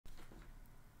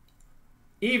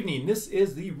Evening, this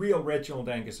is the Real Reginald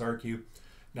Angus Argue.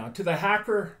 Now, to the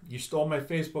hacker, you stole my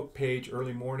Facebook page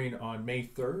early morning on May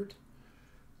 3rd.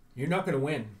 You're not going to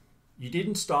win. You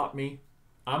didn't stop me.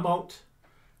 I'm out.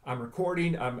 I'm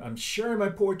recording. I'm sharing my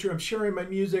poetry. I'm sharing my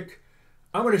music.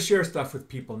 I'm going to share stuff with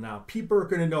people now. People are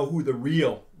going to know who the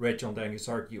real Reginald Angus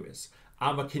Argue is.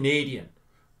 I'm a Canadian.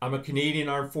 I'm a Canadian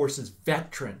Armed Forces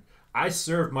veteran. I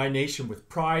served my nation with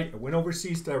pride. I went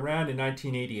overseas to Iran in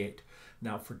 1988.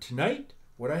 Now, for tonight,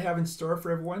 what I have in store for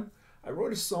everyone, I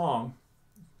wrote a song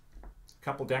a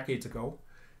couple decades ago.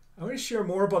 I'm going to share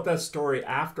more about that story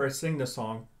after I sing the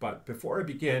song, but before I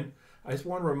begin, I just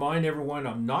want to remind everyone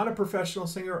I'm not a professional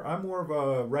singer. I'm more of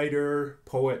a writer,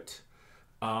 poet,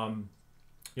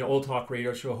 old talk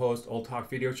radio show host, old talk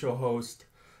video show host,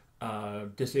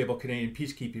 disabled Canadian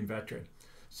peacekeeping veteran.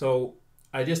 So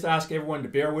I just ask everyone to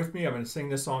bear with me. I'm going to sing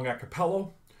this song a cappella.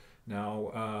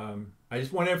 Now, I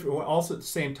just want everyone also at the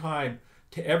same time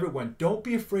to everyone, don't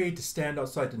be afraid to stand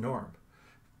outside the norm.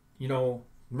 You know,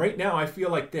 right now I feel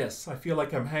like this. I feel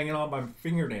like I'm hanging on by my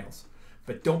fingernails.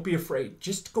 But don't be afraid.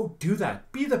 Just go do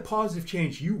that. Be the positive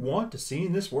change you want to see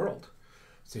in this world.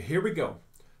 So here we go.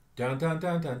 Dun dun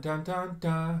dun dun dun dun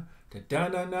dun. Da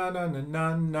dun dun dun dun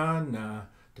dun dun dun.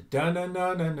 Da dun dun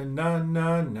dun dun dun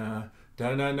dun dun.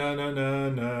 Dun dun dun dun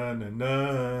dun dun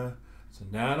dun. So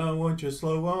now I want you to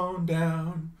slow on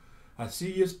down. I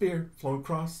see your spirit flown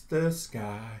across the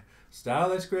sky.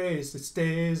 Starless grace that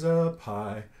stays up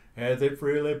high as they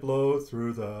freely blow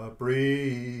through the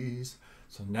breeze.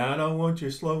 So now I want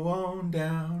you to slow on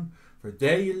down, for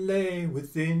there you lay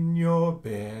within your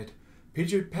bed.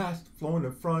 Pictured past flowing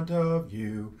in front of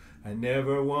you, and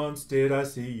never once did I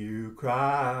see you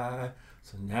cry.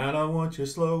 So now I want you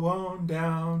to slow on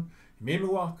down. You made me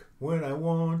walk when I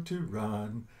want to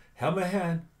run, held my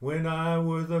hand when I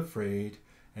was afraid,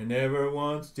 and never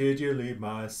once did you leave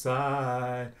my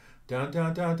side. Dun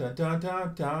dun dun dun dun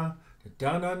dun dun.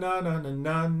 Dun dun dun dun dun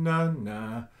dun dun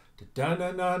dun. Dun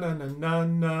dun dun dun dun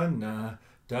dun dun dun.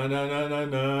 Dun dun dun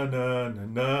dun dun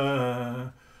dun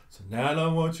dun. So now I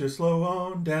want you to slow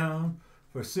on down,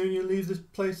 for soon you leave this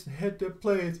place and head to a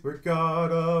place where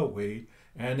God await,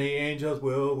 and the angels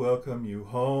will welcome you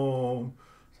home.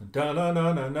 So dun dun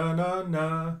dun dun dun dun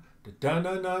dun. Dun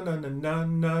dun dun dun dun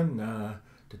dun dun dun.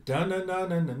 Dun dun dun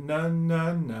dun dun dun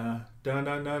dun dun. Dun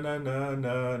dun dun dun dun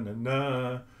dun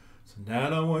dun. So now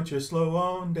I want you to slow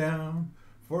on down,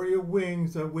 for your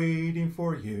wings are waiting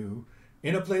for you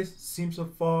in a place that seems so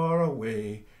far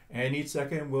away, and each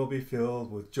second will be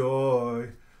filled with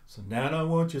joy. So now I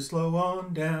want you to slow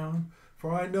on down,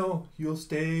 for I know you'll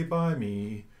stay by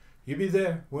me. You'll be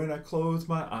there when I close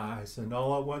my eyes, and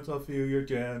all at once I'll feel your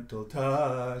gentle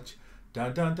touch.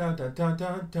 Dun dun dun dun dun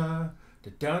dun dun.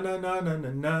 Dun dun dun dun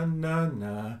dun dun dun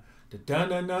dun. Dun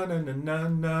dun dun dun dun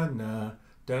dun dun dun.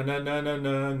 Dun dun dun dun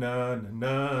dun dun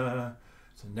dun.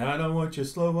 So now I want you to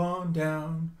slow on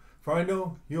down, for I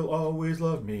know you'll always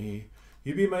love me.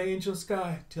 You be my angel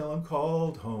sky till I'm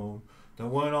called home, the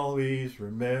one I'll always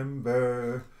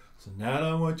remember. So now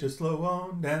I want you to slow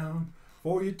on down,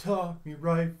 for you taught me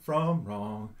right from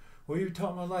wrong. Well, you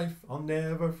taught my life I'll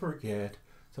never forget.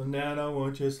 So now I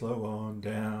want you to slow on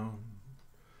down.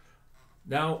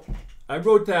 Now, I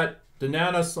wrote the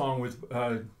Nana song with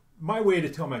my way to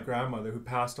tell my grandmother, who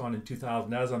passed on in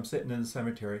 2000, as I'm sitting in the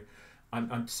cemetery.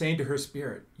 I'm saying to her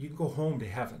spirit, you can go home to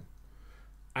heaven.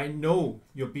 I know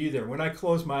you'll be there. When I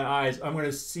close my eyes, I'm going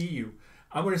to see you.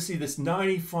 I'm going to see this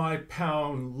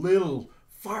 95-pound little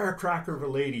firecracker of a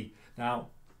lady. Now,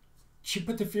 she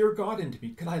put the fear of God into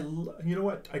me, because you know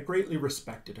what? I greatly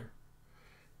respected her.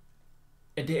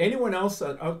 And to anyone else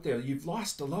out there, you've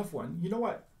lost a loved one, you know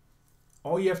what?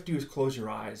 All you have to do is close your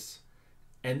eyes,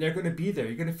 and they're going to be there.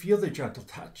 You're going to feel their gentle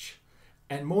touch.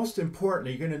 And most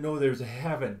importantly, you're going to know there's a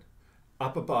heaven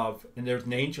up above, and there's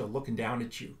an angel looking down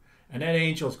at you. And that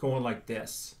angel's going like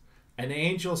this. An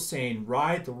angel saying,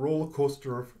 ride the roller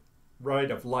coaster ride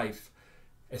of life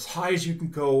as high as you can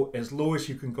go, as low as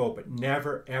you can go, but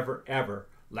never, ever, ever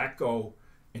let go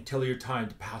until your time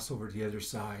to pass over to the other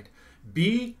side.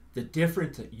 Be the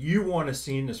difference that you want to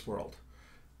see in this world.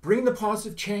 Bring the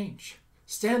positive change.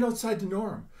 Stand outside the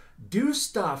norm. Do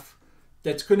stuff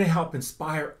that's going to help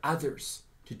inspire others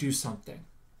to do something.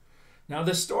 Now,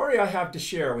 the story I have to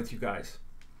share with you guys,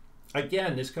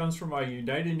 again, this comes from my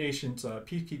United Nations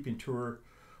peacekeeping tour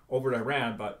over to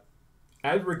Iran, but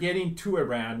as we're getting to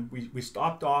Iran, we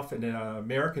stopped off at an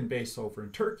American base over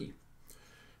in Turkey.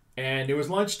 And it was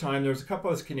lunchtime. There was a couple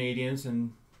of us Canadians,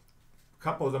 and a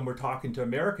couple of them were talking to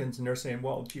Americans, and they're saying,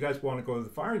 well, do you guys want to go to the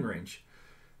firing range?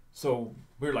 So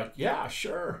we're like, yeah,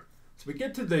 sure. So we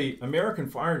get to the American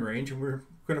firing range and we're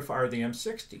going to fire the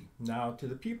M60. Now, to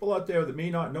the people out there that may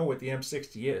not know what the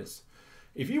M60 is,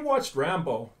 if you watched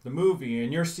Rambo, the movie,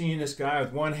 and you're seeing this guy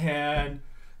with one hand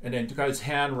and then got his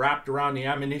hand wrapped around the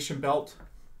ammunition belt,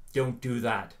 don't do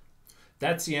that.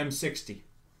 That's the M60.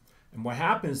 And what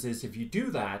happens is if you do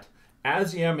that,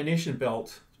 as the ammunition belt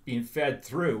is being fed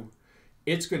through,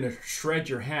 it's going to shred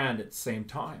your hand at the same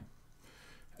time.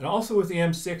 And also with the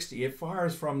M60, it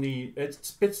fires from it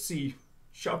spits the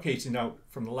shell casing out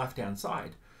from the left-hand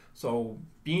side. So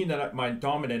being that my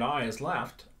dominant eye is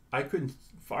left, I couldn't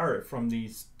fire it from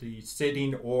the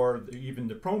sitting or even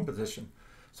the prone position.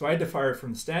 So I had to fire it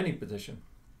from the standing position.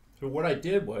 So what I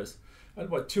did was, I had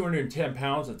about 210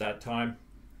 pounds at that time,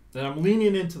 and I'm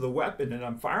leaning into the weapon and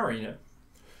I'm firing it.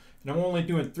 And I'm only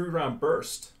doing 3-round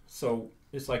bursts. So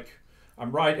it's like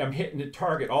I'm hitting the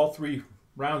target. All 3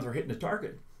 rounds are hitting the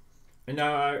target. And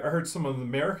now I heard some of the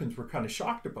Americans were kind of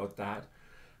shocked about that.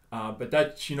 But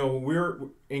that's, we're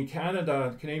in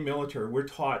Canada, Canadian military, we're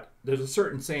taught, there's a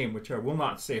certain saying, which I will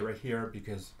not say right here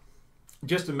because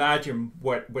just imagine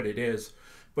what it is.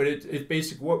 But it's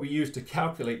basically what we use to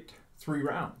calculate 3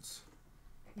 rounds,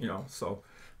 so.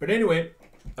 But anyway,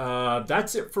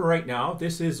 that's it for right now.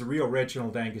 This is the Real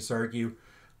Reginald Angus Argue.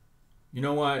 You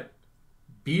know what?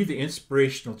 Be the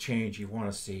inspirational change you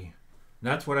want to see. And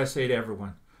that's what I say to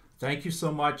everyone. Thank you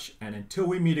so much. And until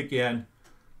we meet again,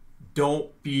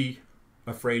 don't be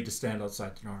afraid to stand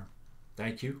outside the norm.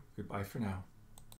 Thank you. Goodbye for now.